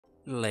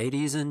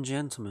Ladies and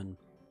gentlemen,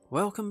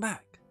 welcome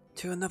back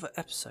to another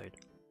episode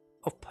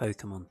of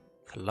Pokemon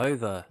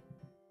Clover.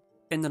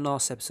 In the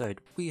last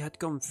episode, we had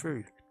gone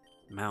through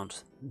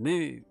Mount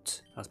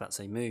Moot. I was about to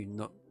say Moon,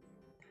 not.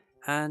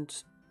 And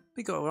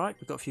we got alright,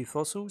 we got a few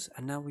fossils,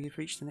 and now we've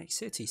reached the next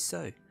city.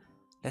 So,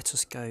 let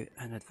us go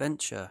and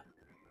adventure.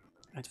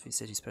 Advent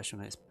City Special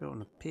Note. It's built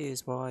on a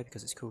piers. Why?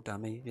 Because it's called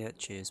dummy. Yeah,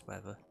 cheers,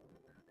 whatever.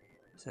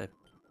 So,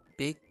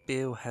 Big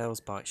Bill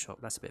Hale's Bike Shop.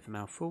 That's a bit of a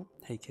mouthful.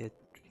 Hey kid,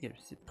 get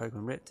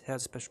Pokemon ripped.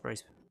 How's a special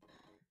brace?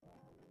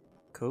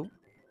 Cool.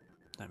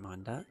 Don't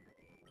mind that.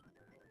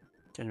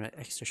 Generate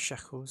extra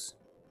shackles.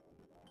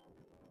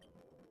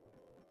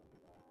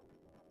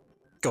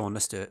 Go on,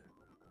 let's do it.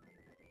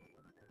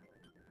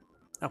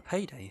 Oh,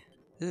 payday.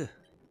 Ugh.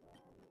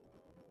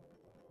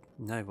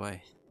 No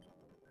way.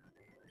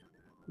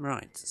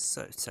 Right,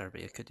 so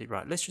terribly I could do.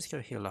 Right, let's just go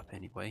heal up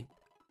anyway.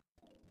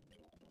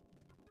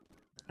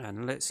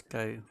 And let's go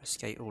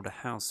investigate all the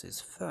houses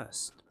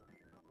first.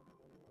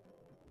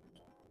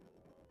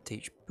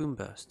 Teach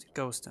Boomburst,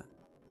 Goldstone.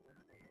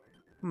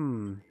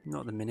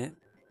 Not the minute.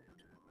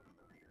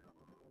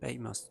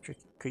 Baitmaster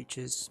tricky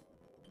creatures.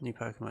 New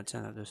Pokemon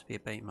turn out to be a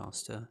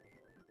Baitmaster.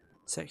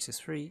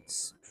 Sexus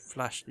Freaks.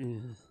 Flash.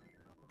 Ugh.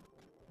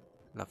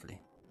 Lovely.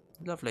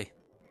 Lovely.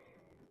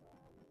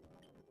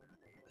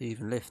 Do you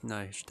even lift?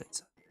 No.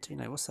 Do you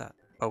know what's that?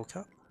 Bulk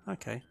up?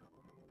 Okay.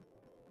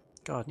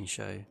 Gardening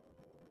show.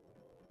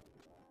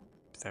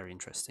 Very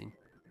interesting.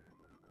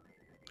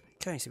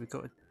 Okay, so we've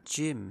got a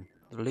gym.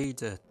 The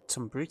leader,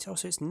 Tumbrito.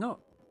 So it's not.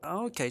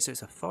 Oh, okay, so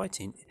it's a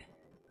fighting.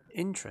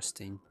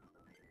 Interesting.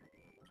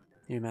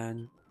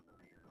 Human.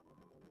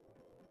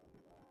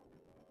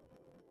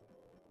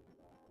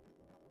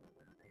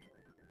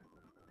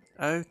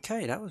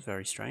 Okay, that was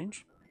very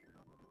strange.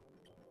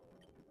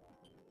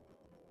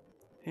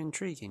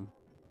 Intriguing.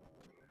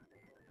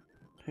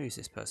 Who's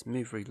this person?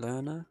 Movery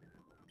learner.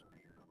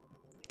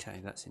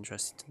 Okay, that's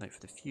interesting to note for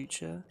the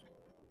future.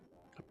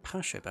 A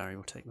Pasho Barrier,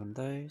 will take one of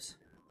those.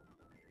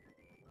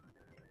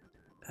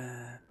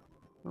 Oh,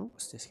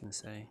 what's this going to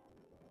say?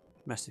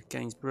 Massive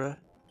Gainsborough.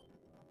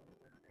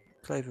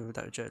 Clover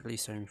without a jet at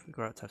least only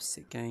figure out to have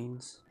 6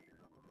 gains.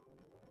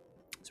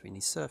 So we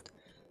need surfed.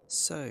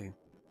 So.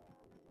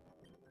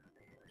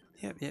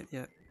 Yep.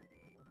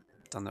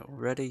 Done that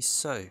already.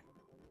 So.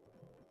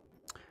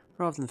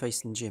 Rather than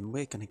facing the gym,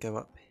 we're going to go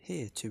up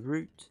here to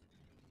Route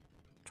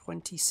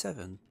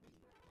 27.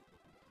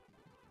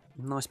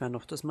 Nice man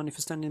offers us money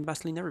for standing and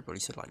battling everybody.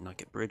 So like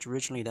Nugget Bridge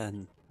originally,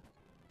 then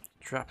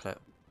Traplet.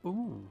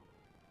 Ooh,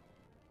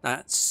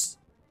 that's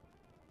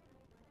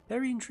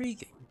very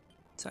intriguing.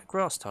 Is that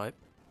grass type?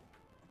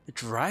 A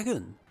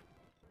dragon.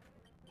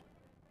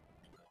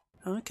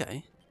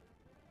 Okay.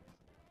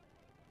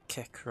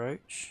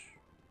 Kekroach.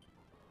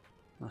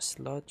 Nice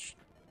sludge.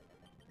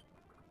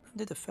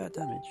 Did a fair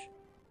damage.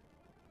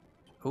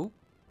 Oh,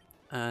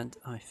 and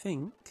I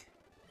think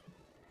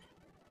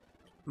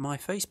my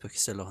Facebook is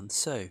still on.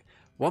 So,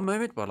 one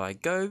moment while I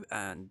go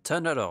and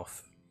turn that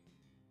off.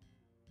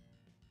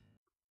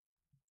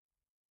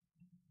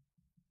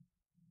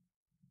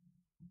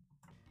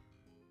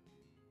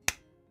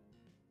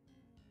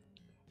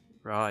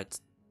 Right,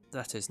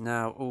 that is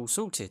now all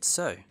sorted.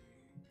 So,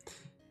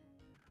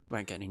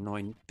 won't get any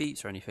annoying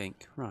beeps or anything.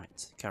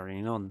 Right,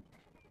 carrying on.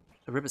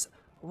 The ribbons.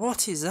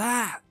 What is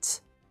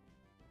that?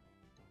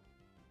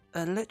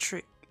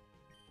 Electric.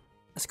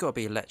 That's got to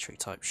be electric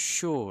type,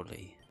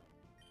 surely.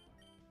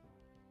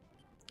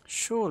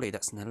 Surely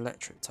that's an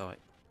electric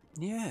type.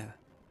 Yeah.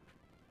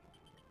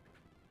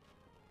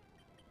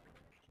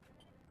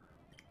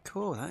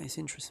 Cool, that is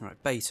interesting.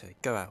 Right, Beta,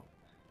 go out.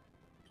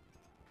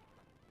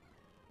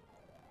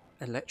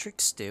 Electric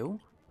steel?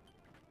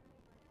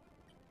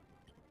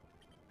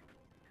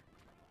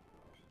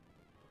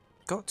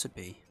 Got to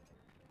be.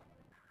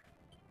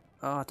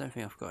 Oh, I don't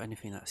think I've got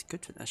anything that's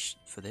good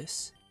for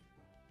this.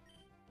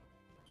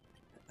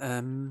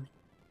 No,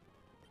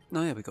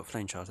 yeah, we've got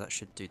flame charge. That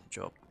should do the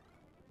job.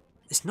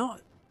 It's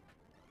not.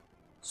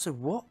 So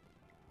what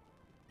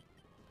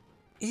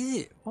is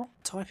it? What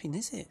typing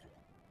is it?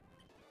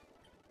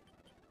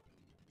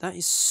 That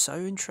is so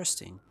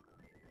interesting.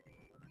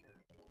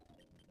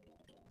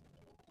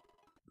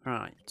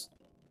 Right.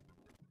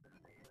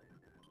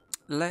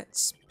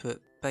 Let's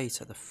put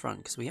Beta at the front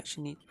because we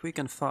actually need. If we're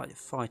going to fight a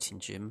fighting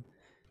gym,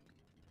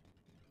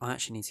 I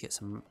actually need to get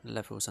some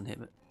levels on here.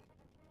 But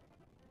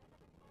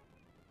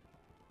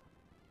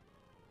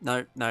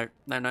no.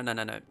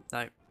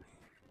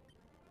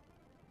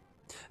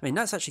 I mean,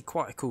 that's actually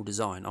quite a cool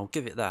design. I'll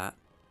give it that.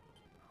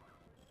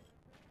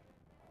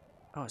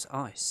 Oh, it's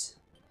ice.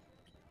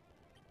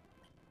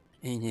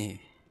 He knew.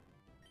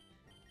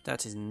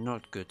 That is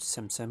not good.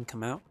 Sem,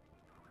 come out.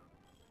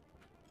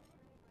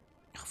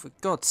 Oh, for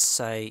God's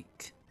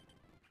sake.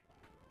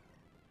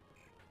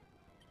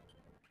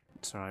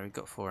 Sorry, we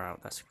got 4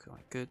 out. That's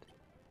quite good.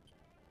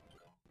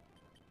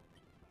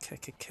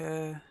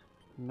 Kekeke.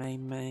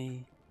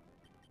 May.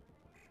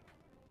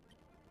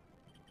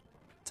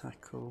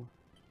 Tackle.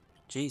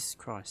 Jesus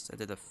Christ, I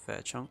did a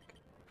fair chunk.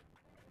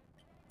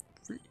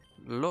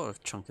 A lot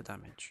of chunk of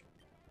damage.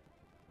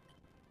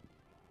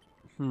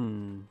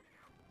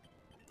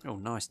 Oh,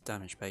 nice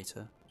damage,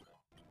 beta.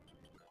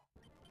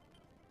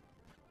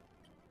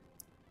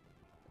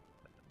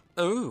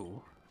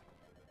 Oh!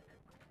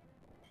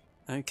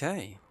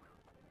 Okay.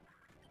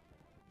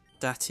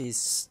 That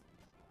is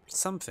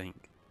something.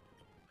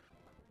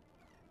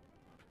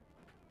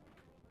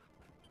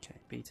 Okay,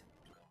 beta.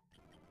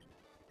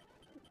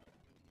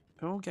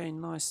 We're all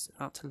getting nice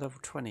up to level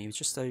 20. With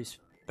just those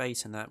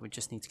bait and that, we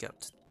just need to get up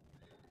to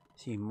a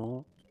few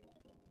more.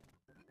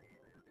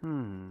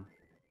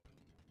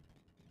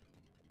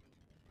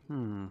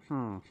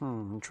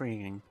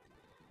 Intriguing.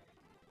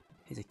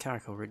 He's a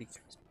character really.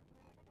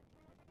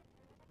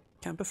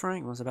 Camper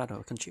Frank was about to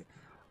couldn't you?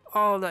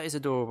 Oh, that is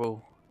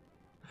adorable.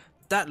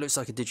 That looks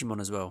like a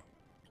Digimon as well.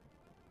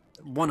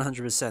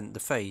 100% the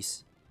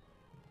face.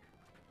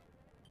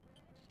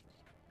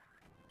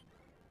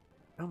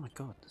 Oh my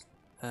god.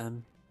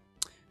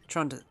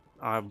 Trying to.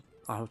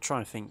 I'll try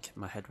and think in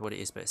my head what it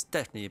is, but it's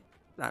definitely.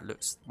 That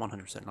looks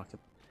 100% like a.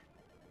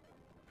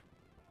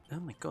 Oh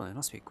my god, it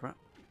must be a crap.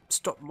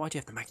 Stop, why do you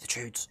have to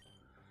magnitudes?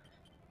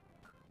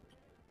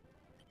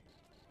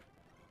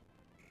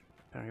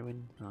 Parry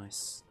win,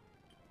 nice.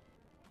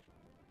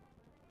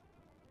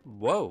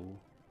 Whoa!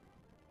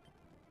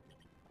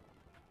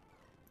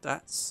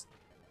 That's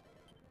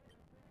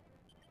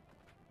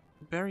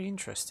very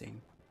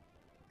interesting.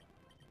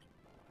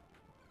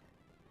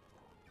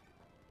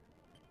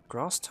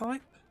 Grass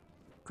type?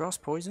 Grass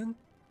poison?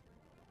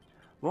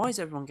 Why is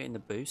everyone getting the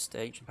boost, the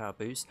ancient power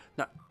boost?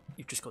 No,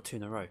 you've just got 2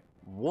 in a row.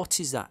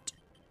 What is that?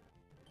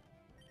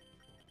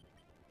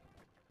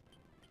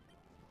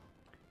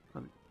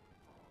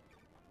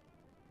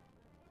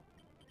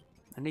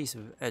 And these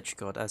are Edge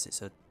God, as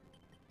it's a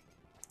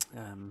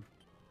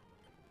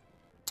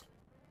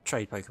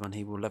trade Pokemon,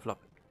 he will level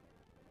up.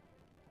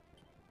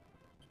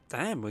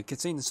 Damn, we're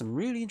seeing some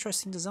really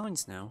interesting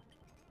designs now.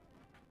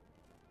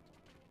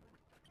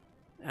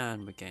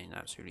 And we're getting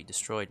absolutely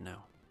destroyed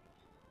now.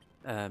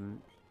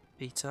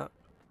 Beat up.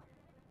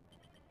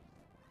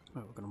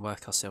 Well, we're going to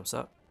work ourselves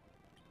up.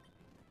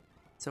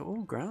 So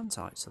all ground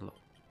types a lot.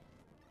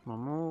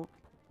 One more.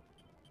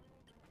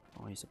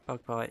 I'll use a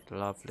bug bite.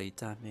 Lovely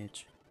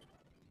damage.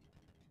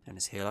 And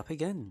let's heal up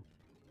again.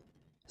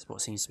 That's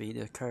what seems to be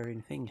the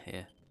occurring thing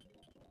here.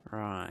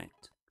 Right.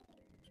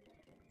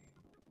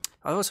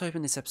 I was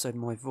hoping this episode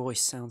my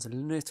voice sounds a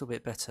little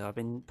bit better. I've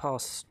been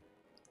past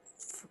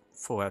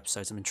 4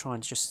 episodes. I've been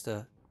trying to just.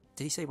 Did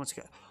he say he wants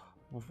to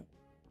go?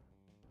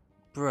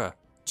 Bruh,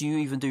 do you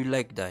even do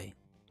leg day?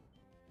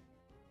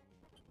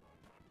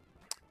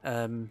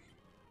 I've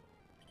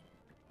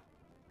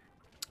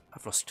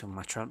lost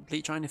my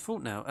complete train of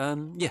thought now.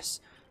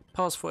 Yes,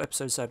 past 4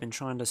 episodes I've been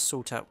trying to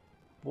sort out.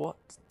 What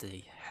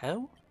the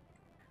hell?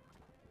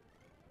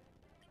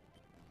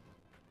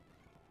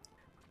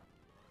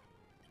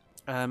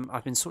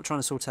 I've been trying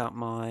to sort out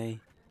my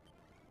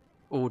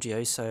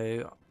audio,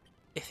 so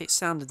if it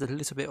sounded a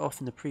little bit off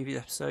in the previous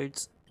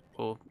episodes,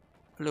 or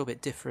a little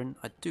bit different,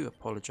 I do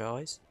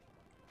apologise.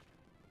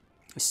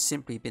 It's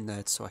simply been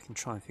there so I can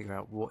try and figure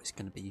out what is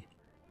going to be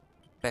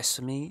best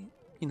for me.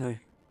 You know,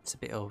 it's a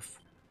bit of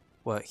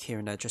work here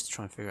and there just to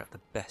try and figure out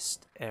the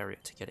best area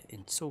to get it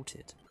in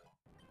sorted.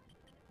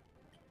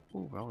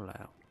 Ooh, roll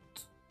out.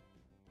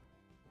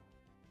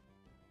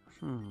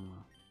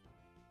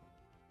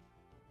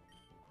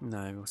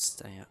 No, we'll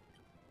stay up.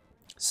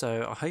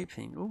 So I'm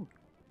hoping. Oh,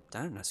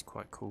 damn, that's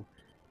quite cool.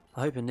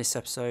 I hope in this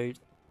episode,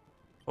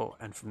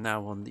 and from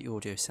now on, the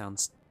audio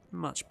sounds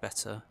much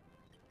better.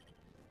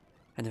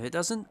 And if it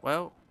doesn't,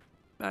 well,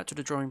 back to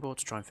the drawing board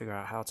to try and figure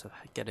out how to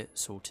get it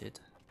sorted.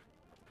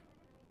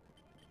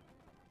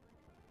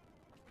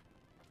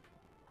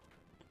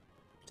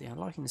 Yeah, I'm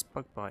liking this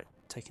bug bite,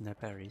 taking their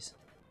berries.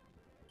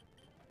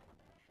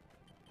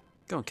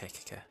 Go on,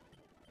 KKK.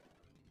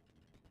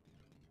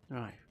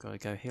 Right, gotta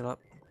go heal up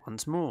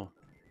once more.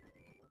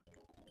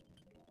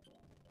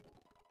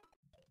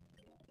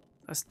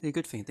 That's the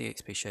good thing, the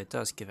XP share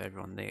does give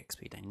everyone the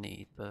XP they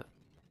need, but...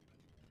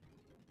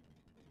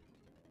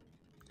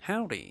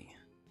 Howdy!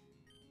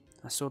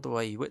 I saw the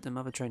way you whipped them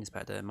other trainers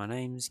back there. My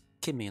name's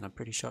Kimmy and I'm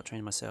pretty sharp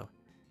trained myself.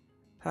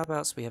 How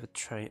about we have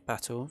a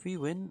battle? If you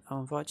win,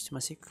 I'll invite you to my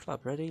secret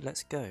club. Ready?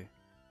 Let's go.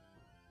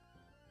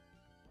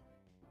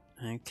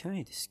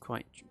 Okay, this is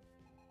quite...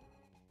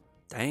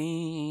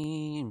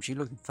 Damn, she's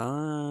looking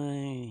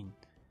fine.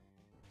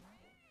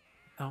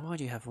 Oh, why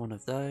do you have one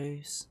of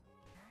those?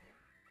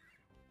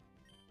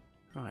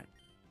 Right.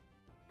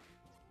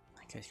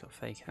 Okay, he's got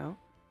fake out.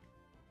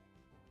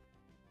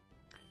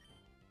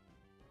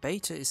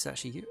 Beta is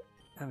actually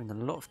having a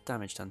lot of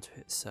damage done to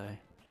it, so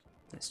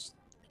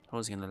I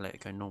was going to let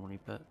it go normally,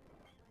 but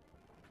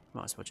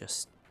might as well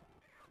just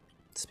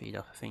speed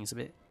up things a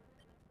bit.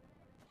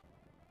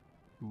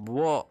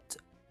 What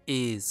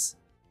is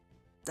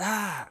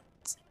that?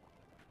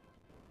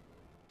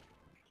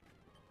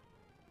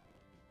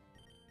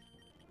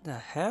 The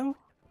hell?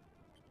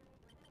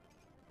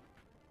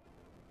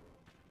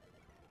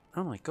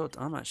 Oh my god,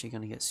 I'm actually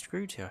going to get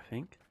screwed here, I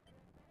think.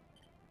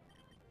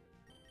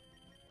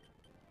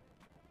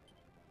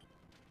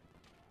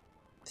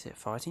 Is it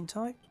fighting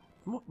type?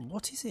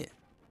 What is it?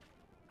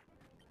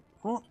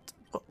 What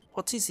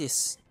is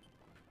this?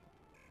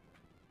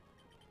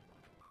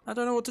 I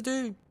don't know what to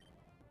do.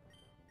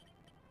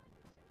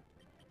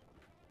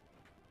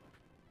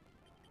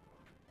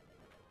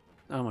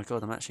 Oh my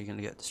god, I'm actually going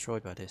to get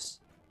destroyed by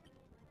this.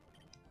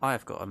 I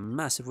have got a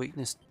massive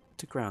weakness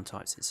to ground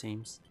types, it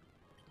seems.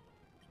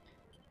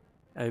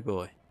 Oh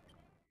boy.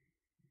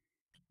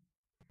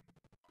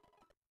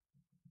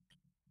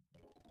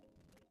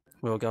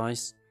 Well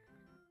guys,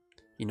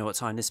 you know what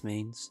time this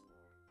means.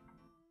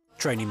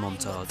 Training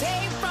montage.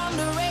 From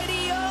the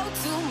radio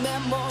to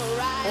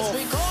memorize,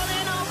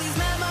 recalling all these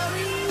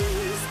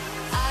memories.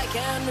 I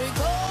can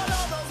recall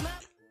all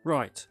those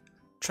Right,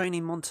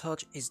 training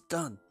montage is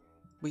done.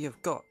 We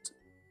have got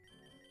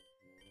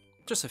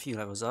just a few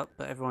levels up,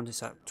 but everyone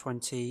is at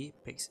 20,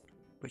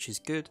 which is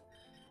good.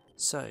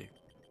 So,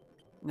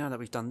 now that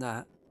we've done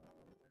that,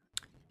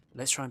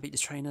 let's try and beat the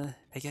trainer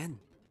again.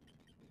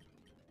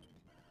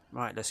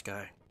 Right, let's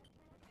go.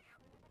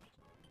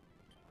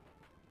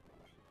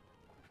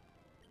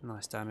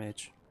 Nice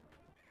damage.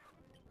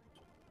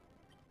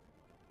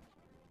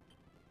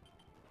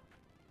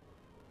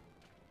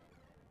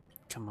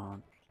 Come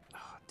on.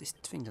 Oh, this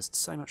thing does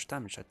so much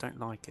damage, I don't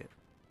like it.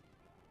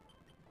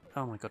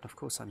 Oh my god, of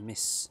course I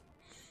miss.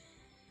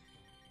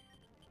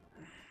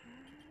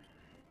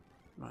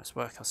 Right, let's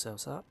work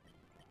ourselves up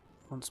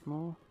once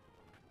more.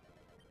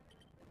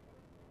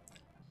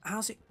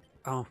 How's it?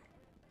 Oh,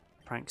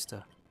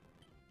 prankster.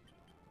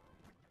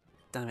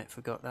 Damn it,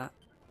 forgot that.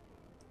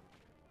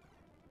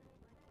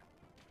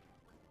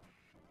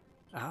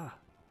 Ah,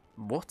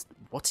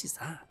 what is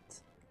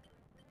that?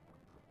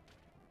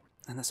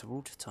 And that's a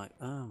water type.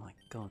 Oh my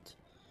god.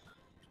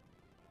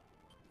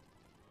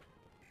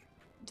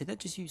 Did that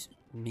just use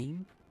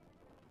meme?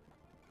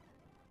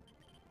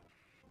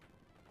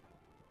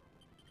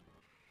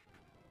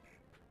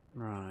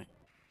 Right.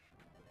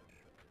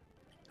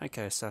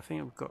 Okay, so I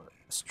think we've got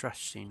a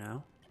strategy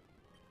now.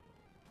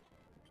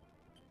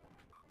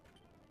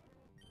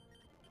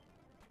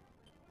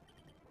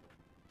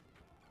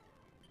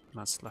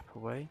 Mud slap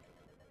away.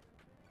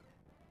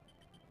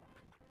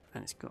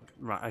 And it's got...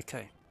 Right,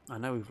 okay. I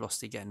know we've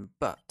lost again,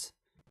 but...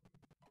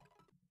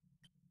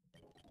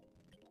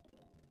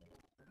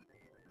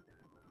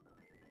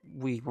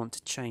 we want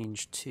to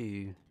change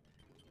to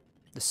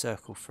the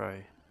circle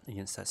throw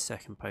against that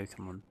second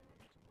Pokemon.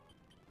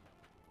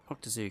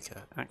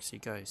 Octazooka actually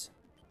goes.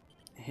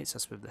 It hits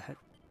us with the head.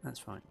 That's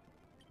fine.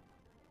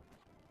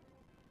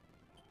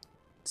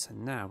 So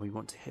now we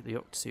want to hit the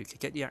Octazooka.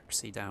 Get the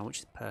accuracy down, which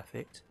is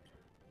perfect.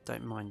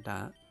 Don't mind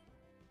that.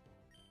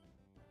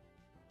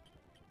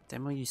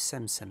 Then we'll use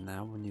Sem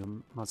now on your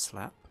Mud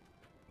Slap.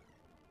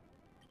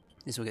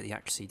 This will get the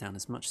accuracy down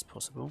as much as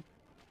possible.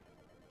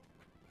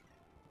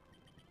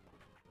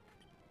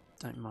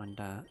 Don't mind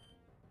that.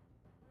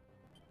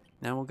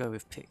 Now we'll go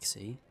with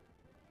Pixie.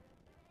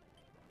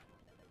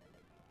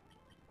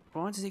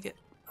 Why does it get...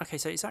 Okay,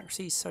 so its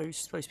accuracy is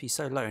supposed to be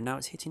so low, and now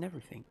it's hitting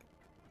everything.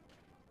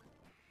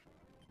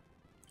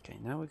 Okay,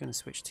 now we're going to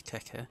switch to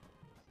Keke.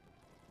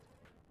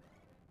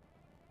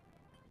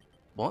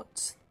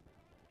 What?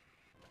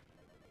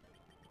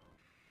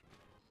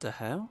 The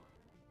hell?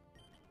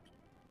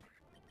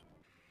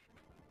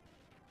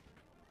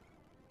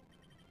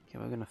 Okay,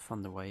 we're going to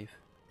Thunder Wave.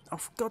 Oh,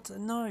 for God,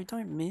 no,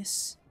 don't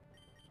miss.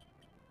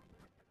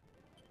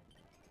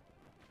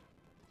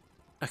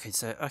 Okay,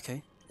 so,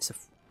 okay, it's a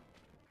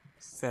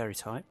fairy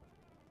type.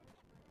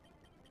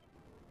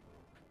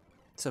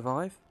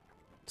 Survive.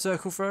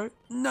 Circle throw.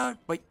 No,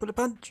 wait, bullet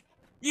punch.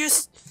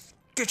 Yes!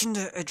 Get in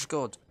there, Edge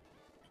God.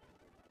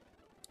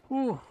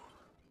 Ooh.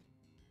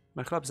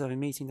 My club's having a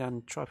meeting down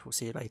in Triport.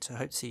 See you later.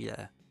 Hope to see you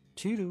there.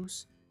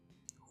 Toodles.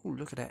 Ooh,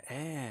 look at that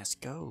ass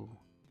go.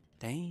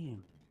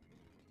 Damn.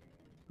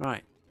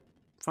 Right.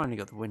 Finally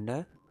got the win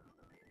there.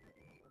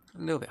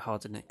 A little bit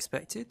harder than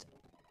expected.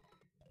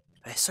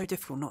 It's so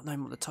difficult not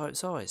knowing what the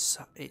types are. It's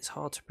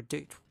hard to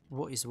predict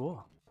what is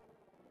what.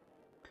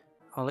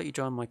 I'll let you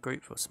join my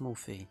group for a small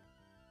fee.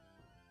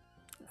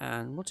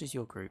 And what is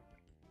your group?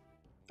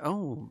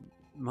 Oh,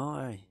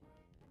 my.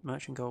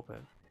 Merchant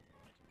Goldberg.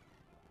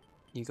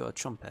 You got a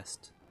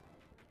Chompest.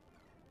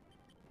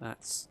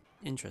 That's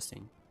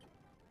interesting.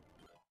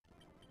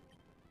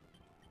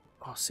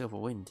 Oh, Silver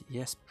Wind.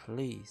 Yes,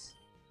 please.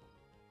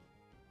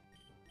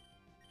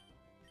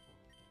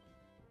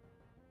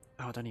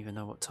 Oh, I don't even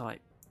know what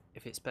type.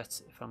 If it's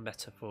better, if I'm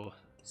better for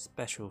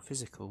special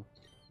physical.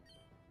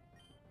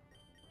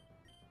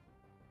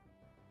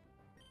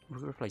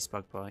 We'll replace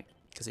Bug Bite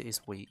because it is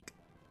weak.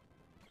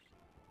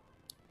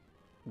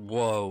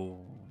 Whoa!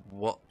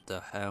 What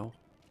the hell?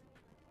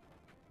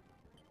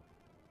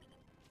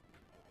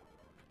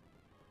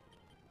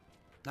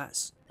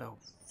 That's a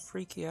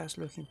freaky ass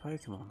looking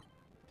Pokemon.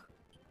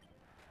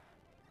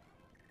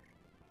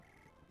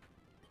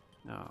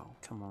 Oh,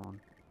 come on.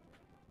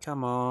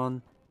 Come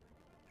on.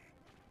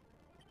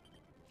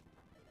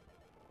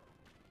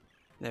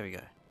 There we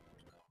go.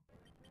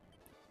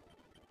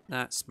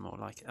 That's more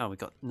like it. Oh, we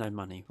got no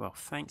money. Well,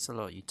 thanks a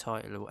lot, you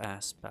tight little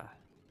ass bat.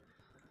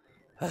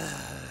 I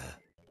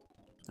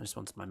just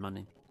wanted my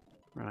money.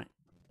 Right.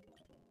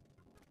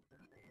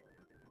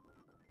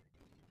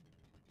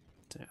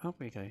 So up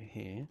we go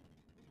here.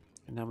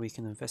 And now we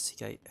can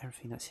investigate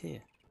everything that's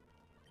here.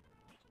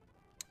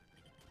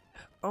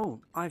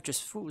 Oh, I've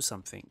just thought of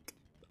something.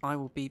 I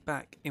will be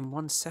back in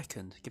 1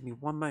 second. Give me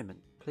 1 moment,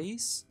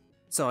 please.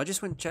 So I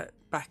just went to check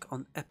back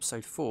on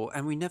episode 4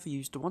 and we never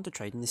used the Wonder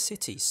Trade in the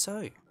city,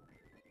 so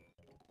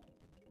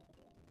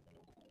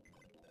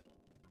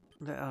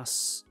let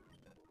us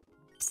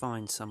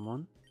find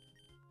someone.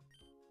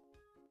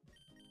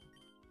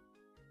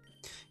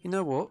 You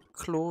know what,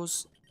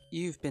 Claus,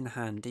 you've been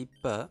handy,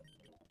 but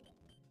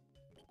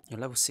you're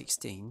level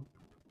 16,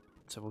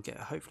 so we'll get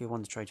hopefully a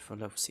Wonder Trade for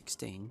level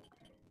 16.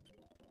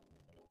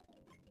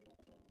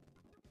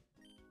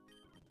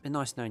 Been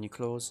nice knowing you,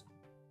 Claus.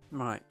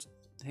 Right,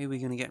 who are we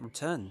going to get in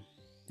return?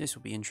 This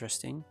will be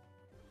interesting.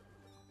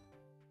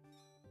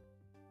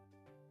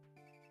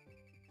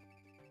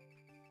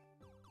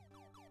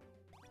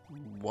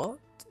 What?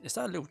 Is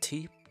that a little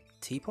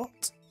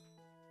teapot?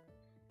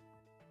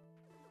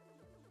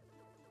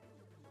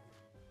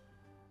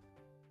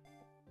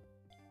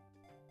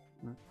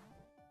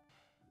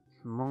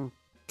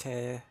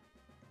 Monkey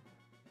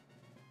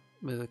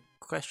with a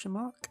question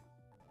mark?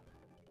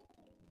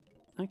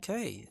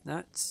 Okay,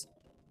 that's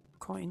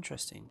quite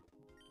interesting.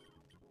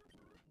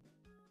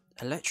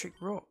 Electric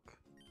rock.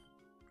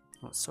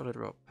 What solid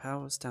rock?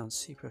 Powers down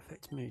super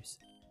effective moves.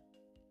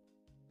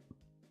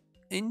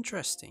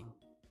 Interesting.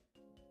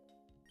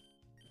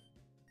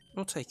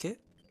 We'll take it.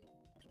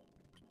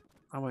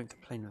 I won't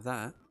complain of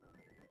that.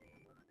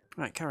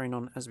 Right, carrying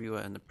on as we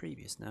were in the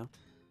previous now.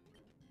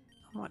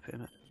 I might put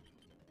him at...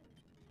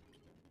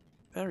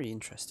 Very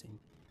interesting.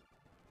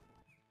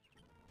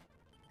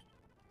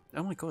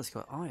 Oh my god, it's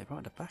got eye right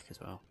at the back as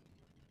well.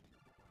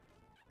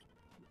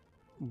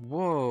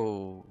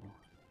 Whoa!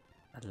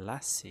 A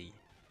lassie.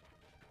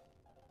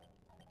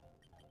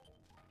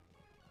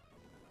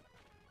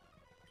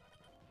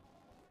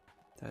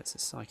 That's a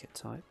psychic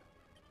type.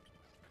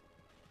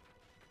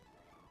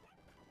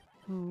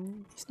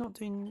 He's not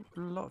doing a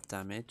lot of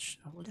damage.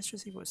 Oh, well, let's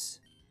just see what's...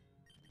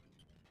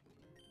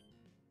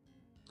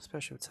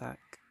 Special attack.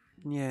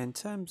 Yeah, in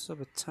terms of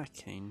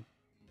attacking,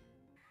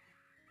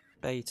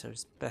 Beta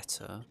is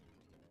better.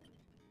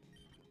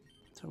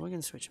 So we're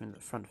going to switch him in the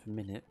front for a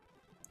minute.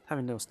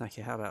 Having a little snack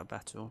here, how about a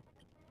battle?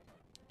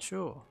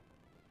 Sure.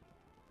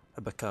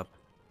 A backup.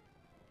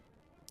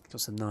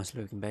 Got some nice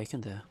looking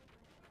bacon there.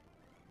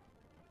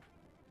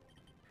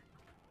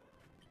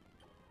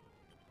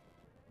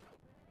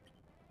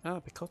 Ah,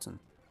 a cotton.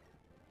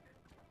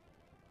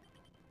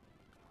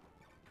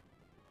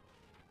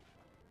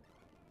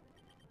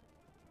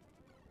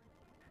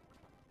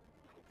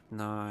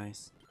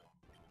 Nice.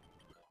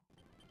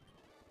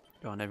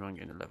 Go on, everyone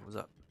getting the levels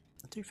up.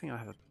 I do think I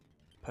have a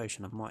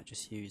potion I might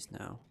just use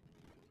now.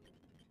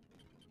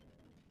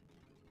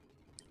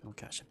 I'll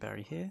catch a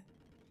berry here.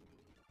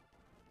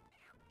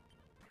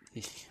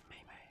 Me,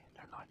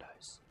 don't like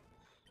those.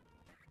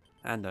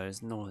 And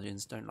those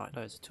Northerns don't like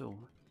those at all.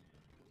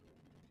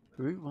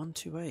 Route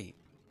 128.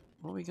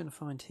 What are we going to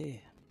find here?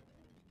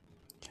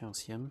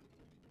 Calcium.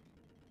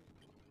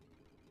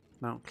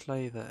 Mount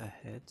Clover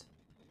ahead.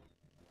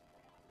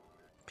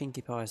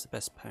 Pinkie Pie is the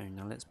best pone.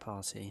 Now let's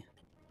party.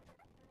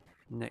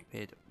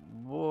 Neckbeard.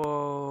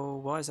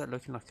 Whoa! Why is that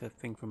looking like a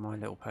thing from My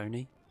Little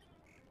Pony?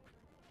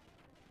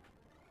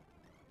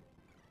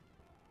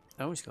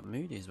 Oh, he's got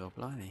Moody as well,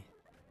 blimey.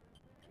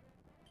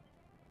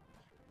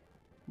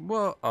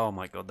 Whoa! Oh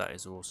my god, that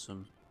is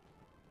awesome.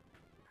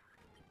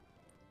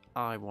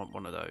 I want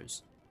one of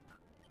those.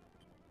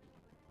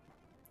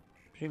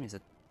 I presume he's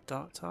a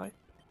dark type?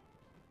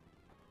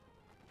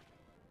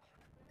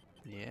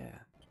 Yeah.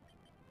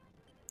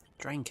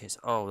 Drain Kiss.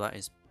 Oh, that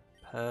is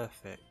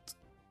perfect.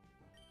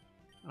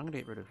 I'm going to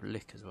get rid of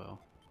Lick as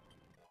well.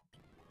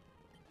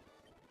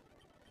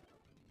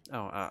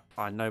 Oh,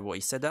 I know what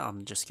he said that.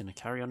 I'm just going to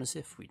carry on as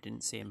if we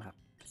didn't see him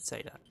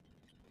say that.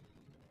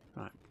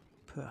 Right,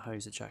 put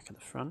Hoser Jack at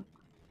the front.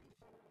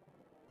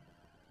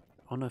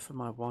 Honour for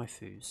my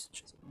waifus.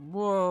 Just,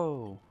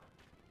 whoa!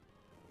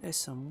 There's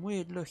some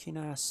weird looking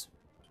ass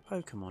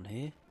Pokemon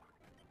here.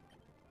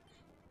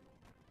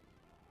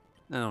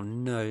 Oh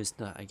no, it's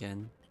that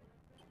again.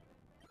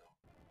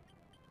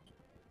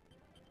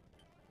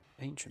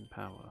 Ancient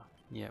Power.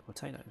 Yeah, we'll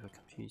take that over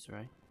Confuse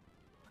Ray.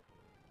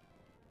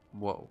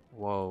 Whoa,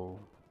 whoa.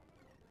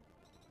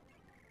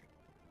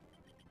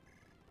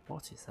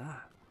 What is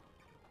that?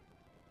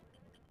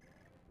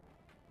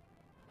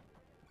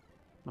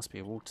 Must be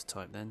a water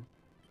type then.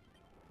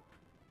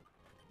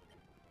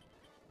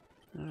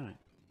 Alright.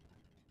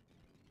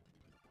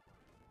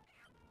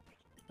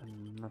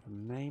 Another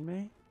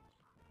Maymay.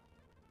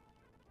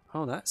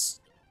 Oh,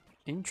 that's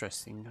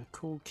interesting. A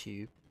cool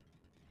cube.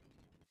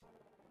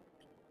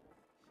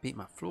 Beat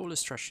my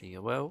flawless Trashy.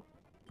 Well,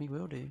 we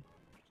will do.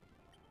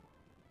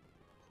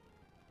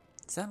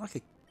 Is that like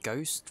a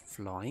ghost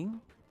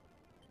flying?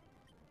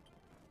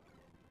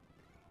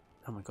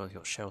 Oh my god, he's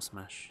got Shell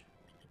Smash.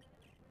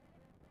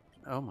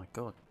 Oh my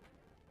god.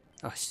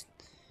 Oh,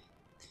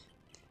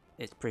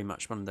 It's pretty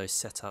much one of those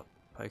setup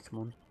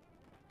Pokemon.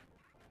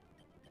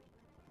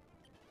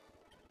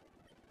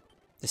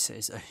 This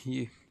is a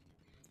you.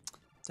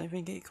 Don't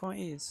think it quite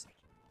is.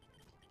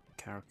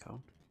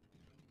 Caracol.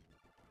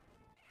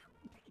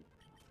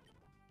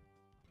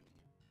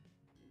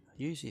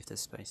 Usually if there's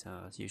space,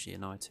 there's usually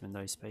an item in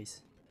those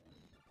spaces.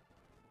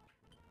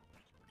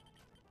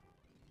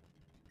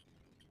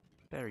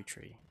 Berry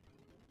tree.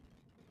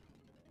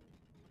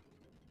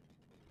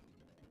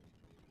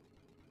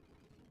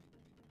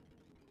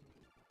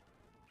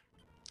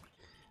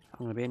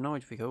 I'm going to be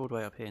annoyed if we go all the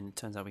way up here and it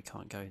turns out we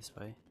can't go this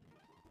way.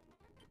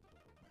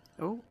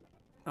 Oh!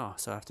 Oh,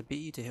 so I have to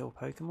beat you to heal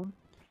Pokemon?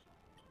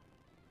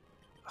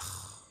 Ugh.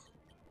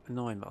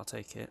 Annoying, but I'll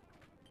take it.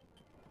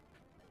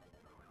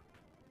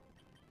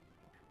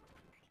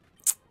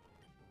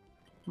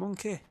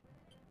 Monkey!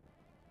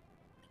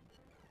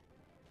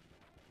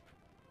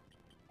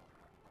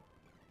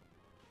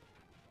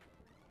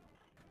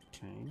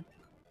 Okay.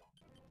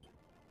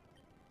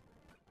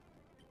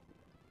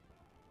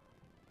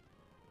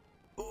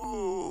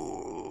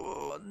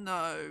 Oh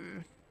no!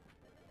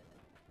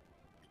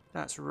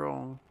 That's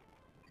wrong.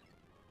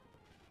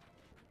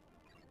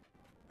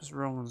 It's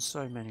wrong on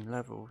so many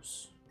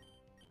levels.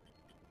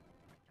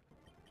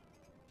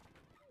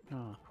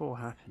 Oh, poor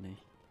Happiny.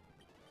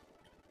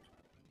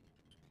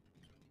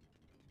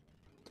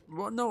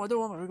 What? No, I don't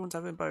want everyone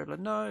to have Ebola.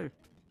 No!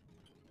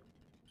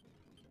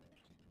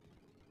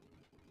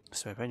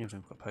 So if any of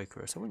them got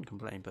Pokerus, I wouldn't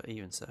complain, but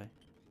even so.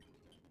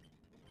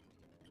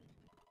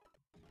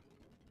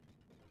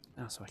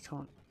 Oh, so I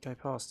can't go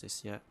past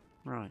this yet.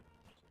 Right.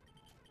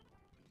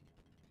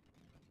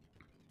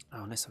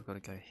 Oh, unless I've got to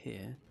go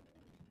here.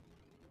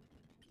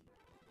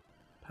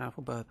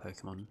 Powerful bird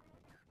Pokemon.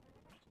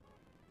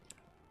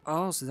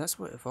 Oh, so that's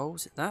what it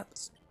evolves.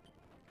 That's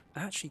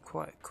actually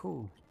quite a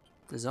cool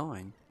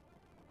design.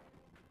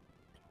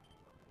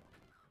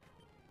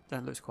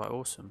 That looks quite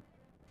awesome.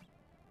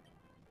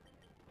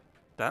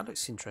 That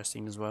looks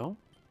interesting as well.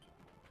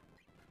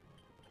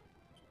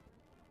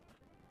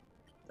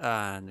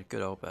 And a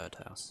good old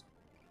birdhouse.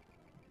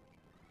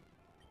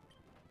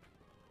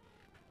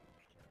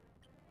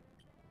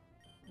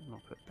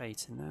 I'll put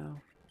bait in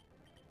now.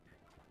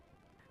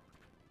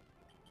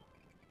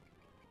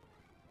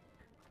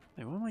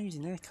 Hey, why am I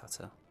using air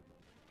cutter?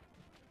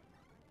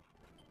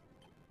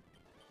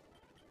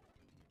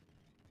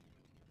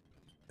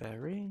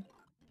 Berry.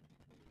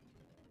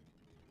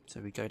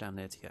 So we go down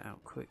there to get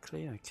out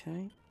quickly,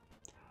 okay.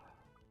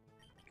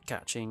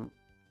 Catching.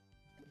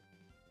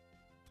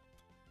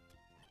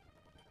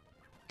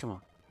 Come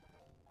on.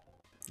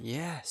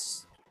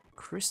 Yes!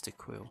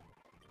 Cristaquill.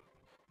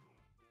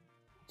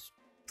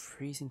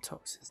 Freezing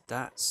toxins.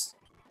 That's...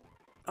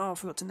 Oh, I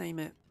forgot to name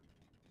it.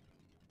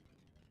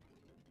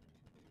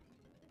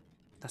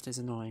 That is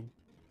annoying.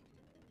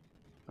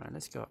 Right,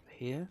 let's go up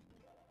here.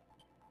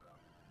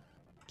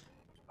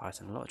 Right,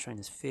 and a lot of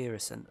trainers fear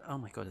us and... Oh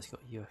my god, it's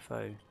got a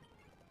UFO.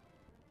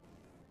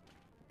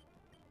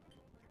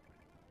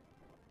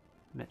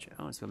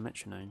 Oh, it's got a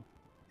metronome.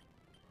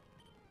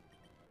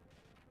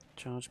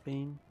 Charge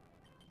beam.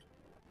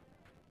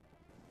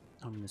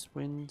 Ominous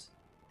wind.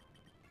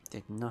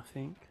 Did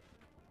nothing.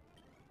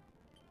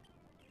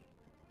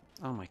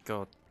 Oh my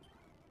god.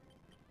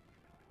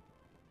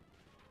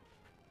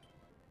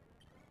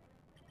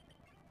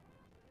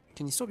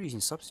 Can you stop using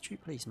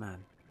substitute, please, man?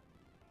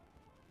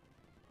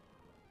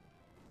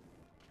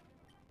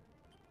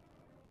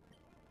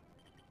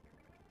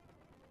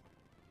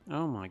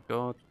 Oh my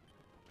god.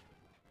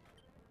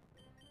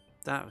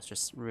 That was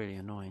just really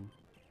annoying.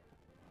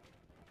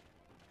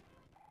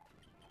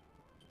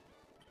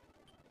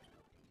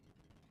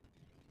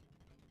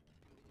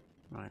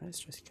 Right, let's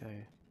just go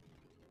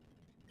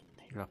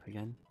heal up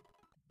again.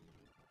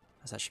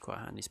 That's actually quite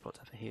a handy spot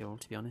to have a heal,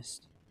 to be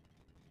honest.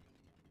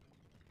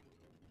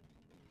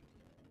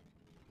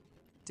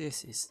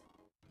 This is...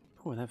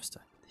 Oh, an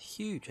Everstone. A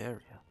huge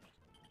area.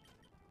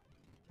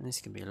 And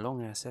this can be a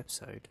long ass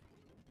episode.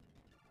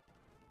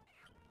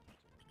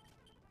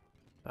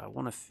 But I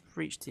want to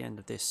reach the end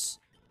of this.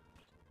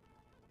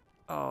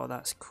 Oh,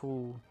 that's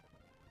cool.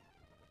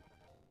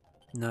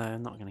 No,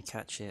 I'm not going to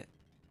catch it.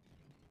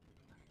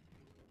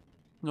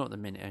 Not at the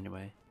minute,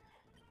 anyway.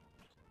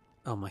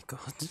 Oh my god,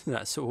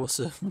 that's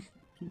awesome.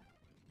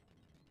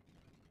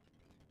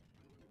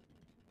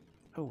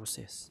 Oh, what's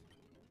this?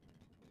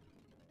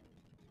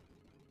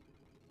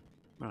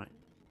 Right.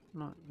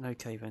 No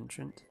cave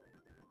entrant.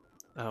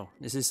 Oh,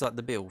 is this like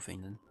the Bill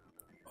thing then?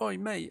 Oi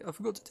mate, I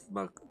forgot to take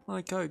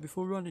my code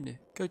before running it.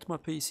 Go to my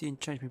PC and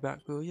change me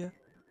back, will ya?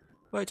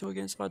 Wait till I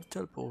get inside the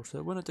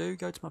teleporter. When I do,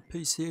 go to my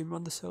PC and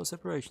run the cell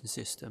separation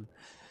system.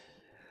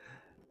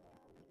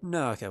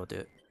 No, okay, I'll do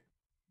it.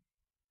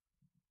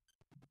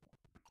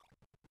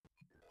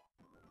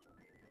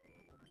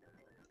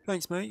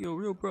 Thanks mate, you're a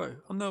real bro.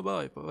 I'm no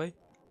by the way.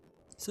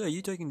 So,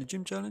 you taking the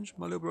gym challenge?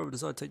 My little brother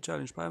decided to take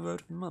challenge, but I haven't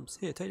heard for months.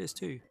 Here, take this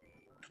too.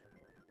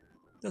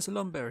 That's a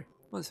lumberry.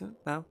 What's it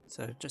now?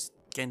 So, just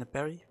gain a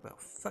berry? Well,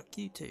 fuck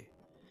you too.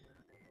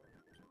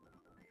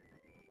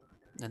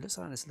 It looks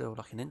like there's a little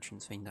like an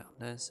entrance thing down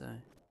there, so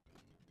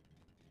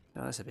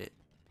oh, that's a bit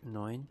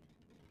annoying.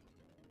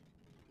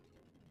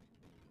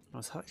 I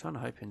was kind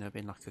of hoping there'd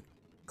been like a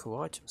cool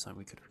item or something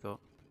we could have got.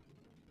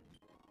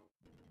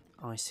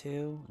 Ice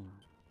Hill.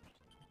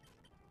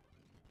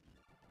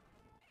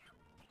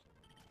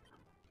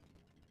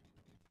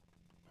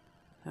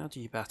 How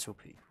do you battle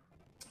people?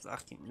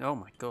 Fucking, oh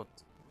my god.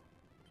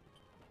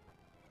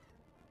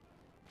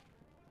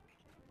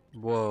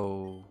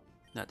 Whoa,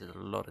 that did a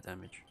lot of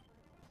damage.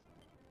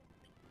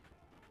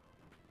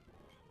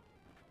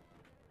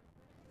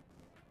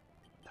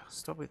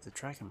 Stop with the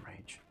dragon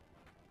rage.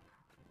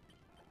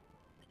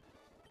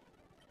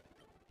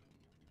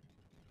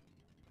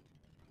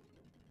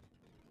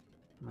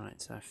 Right,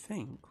 so I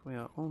think we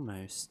are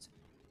almost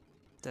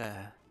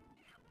there.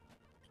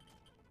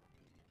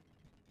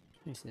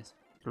 Who's this?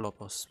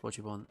 Blobos, what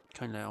do you want?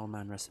 Can't let old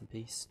man rest in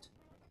peace.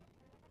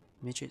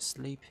 Midget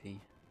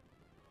Sleepy.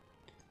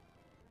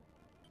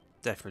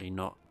 Definitely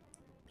not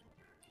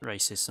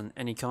racist on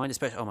any kind,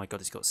 especially. Oh my god,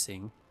 it's got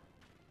Sing.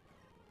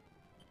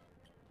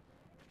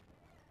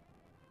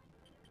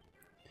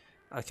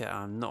 Okay,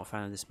 I'm not a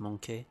fan of this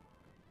monkey.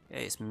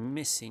 It's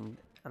missing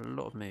a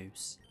lot of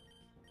moves,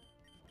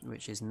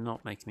 which is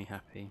not making me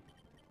happy.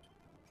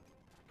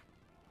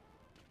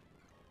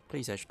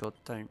 Please, Edge God,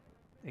 don't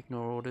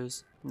ignore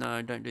orders.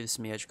 No, don't do this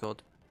to me, Edge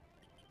God.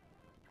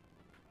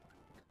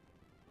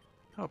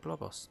 Oh,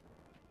 Blobos.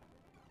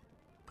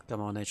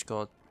 Come on, Edge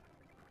God.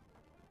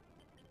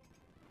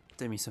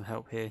 Do me some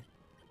help here.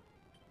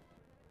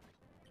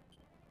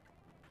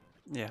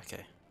 Yeah,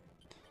 okay.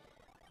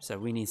 So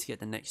we need to get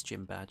the next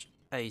gym badge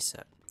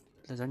ASAP.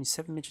 There's only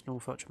 7 midget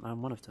North Ultra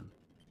Man, one of them.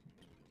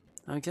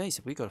 Okay,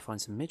 so we got to find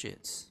some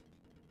midgets.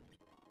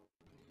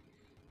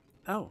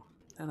 Oh,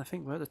 and I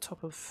think we're at the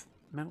top of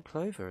Mount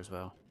Clover as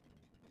well.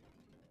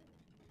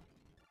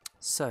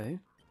 So,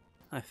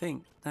 I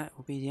think that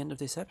will be the end of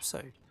this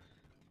episode.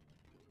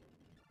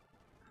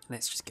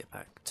 Let's just get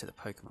back to the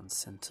Pokemon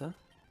Center.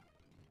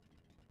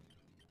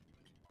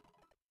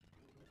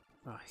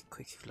 Right,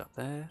 quick heal up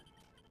there.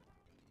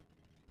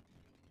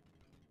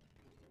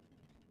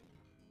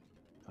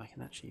 If I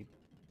can actually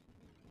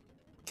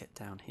get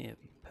down here,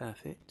 it'd be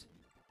perfect.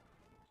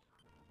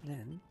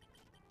 Then,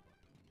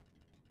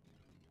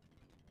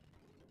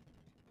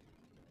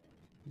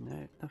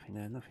 no, nothing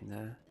there, nothing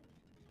there.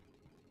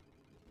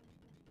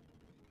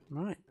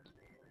 Right.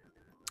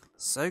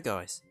 So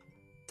guys,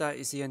 that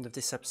is the end of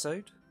this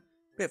episode.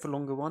 Bit of a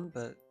longer one,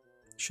 but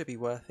should be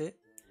worth it.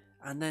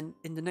 And then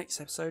in the next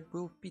episode,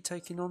 we'll be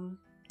taking on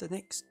the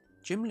next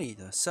gym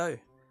leader. So,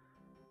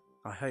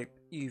 I hope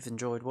you've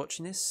enjoyed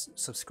watching this.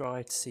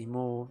 Subscribe to see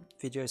more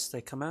videos as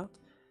they come out.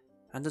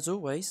 And as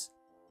always,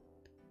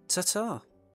 ta-ta!